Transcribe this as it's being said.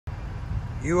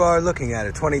You are looking at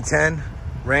a 2010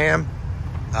 Ram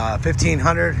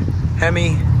 1500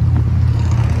 Hemi.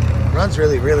 Runs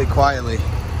really quietly.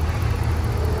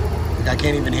 I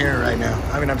can't even hear it right now.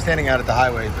 I mean, I'm standing out at the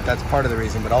highway, but that's part of the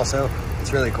reason, but also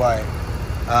it's really quiet.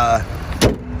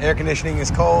 Air conditioning is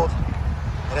cold.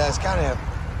 It has kind of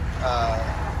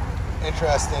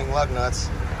interesting lug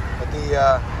nuts, but the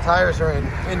tires are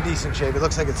in decent shape. It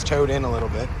looks like it's towed in a little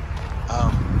bit,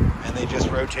 and they just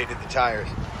rotated the tires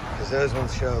because those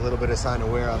ones show a little bit of sign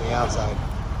of wear on the outside.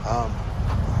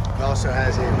 It also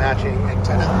has a matching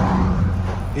antenna.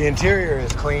 The interior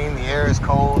is clean, the air is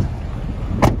cold.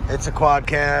 It's a quad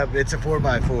cab, it's a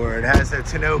 4x4. It has a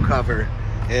tonneau cover.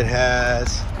 It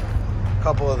has a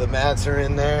couple of the mats are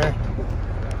in there.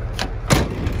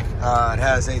 It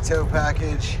has a tow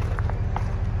package.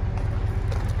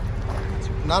 It's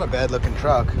not a bad looking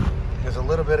truck. There's a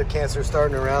little bit of cancer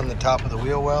starting around the top of the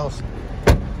wheel wells.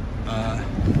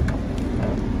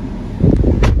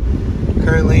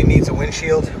 Currently needs a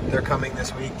windshield. They're coming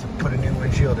this week to put a new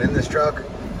windshield in this truck.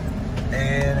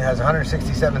 And it has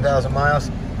 167,000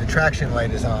 miles. The traction light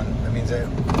is on. That means that,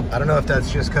 I don't know if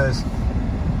that's just because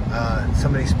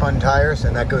somebody spun tires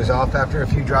and that goes off after a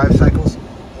few drive cycles,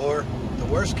 or the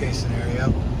worst case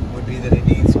scenario would be that it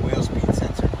needs a wheel speed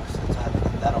sensor most of the time,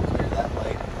 and that'll clear that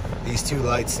light. These two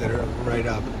lights that are right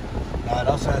up. It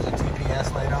also has a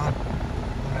TPS light on.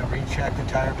 I'm going to recheck the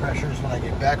tire pressures when I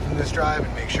get back from this drive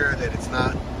and make sure that it's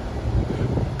not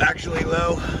actually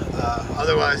low.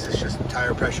 Otherwise, it's just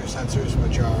tire pressure sensors,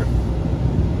 which are,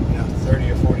 you know,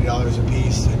 $30 or $40 a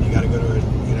piece, and you got to go to a,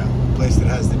 you know, place that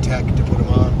has the tech to put them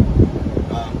on.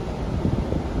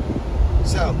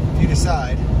 So if you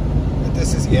decide that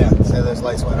this is, yeah, say those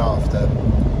lights went off, the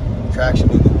traction,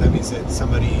 that means that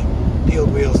somebody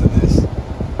peeled wheels in this.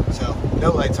 So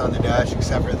no lights on the dash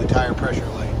except for the tire pressure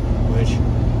light, which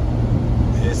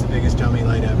is the biggest dummy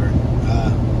light ever.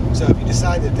 So if you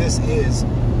decide that this is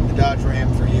the Dodge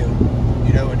Ram for you,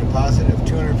 you know, a deposit of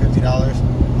 $250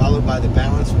 followed by the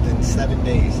balance within 7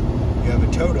 days. You have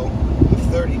a total of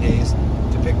 30 days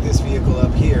to pick this vehicle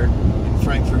up here in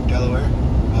Frankfort, Delaware.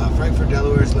 Frankfort,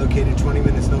 Delaware is located 20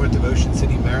 minutes north of Ocean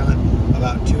City, Maryland,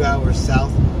 about 2 hours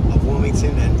south of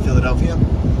Wilmington and Philadelphia.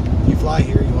 If you fly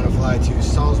here, you want to fly to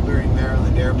Salisbury,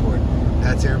 Maryland Airport.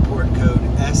 That's airport code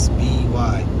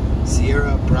SBY,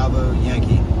 Sierra Bravo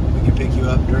Yankee. We can pick you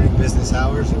up during business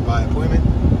hours or by appointment,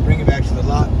 bring it back to the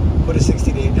lot, put a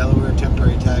 60-day Delaware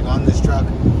temporary tag on this truck,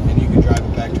 and you can drive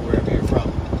it back to wherever you're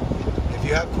from. If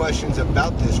you have questions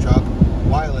about this truck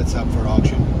while it's up for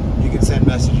auction, you can send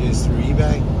messages through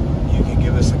eBay. You can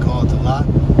give us a call at the lot.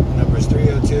 The number is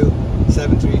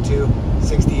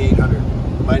 302-732-6800.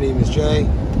 My name is Jay.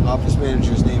 Office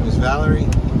manager's name is Valerie.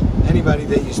 Anybody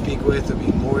that you speak with will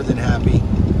be more than happy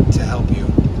to help you.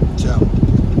 So,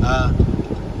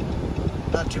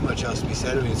 not too much else to be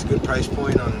said. I mean, it's a good price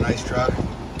point on a nice truck.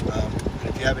 And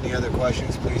if you have any other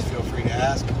questions, please feel free to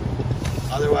ask.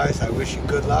 Otherwise, I wish you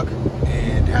good luck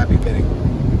and happy bidding.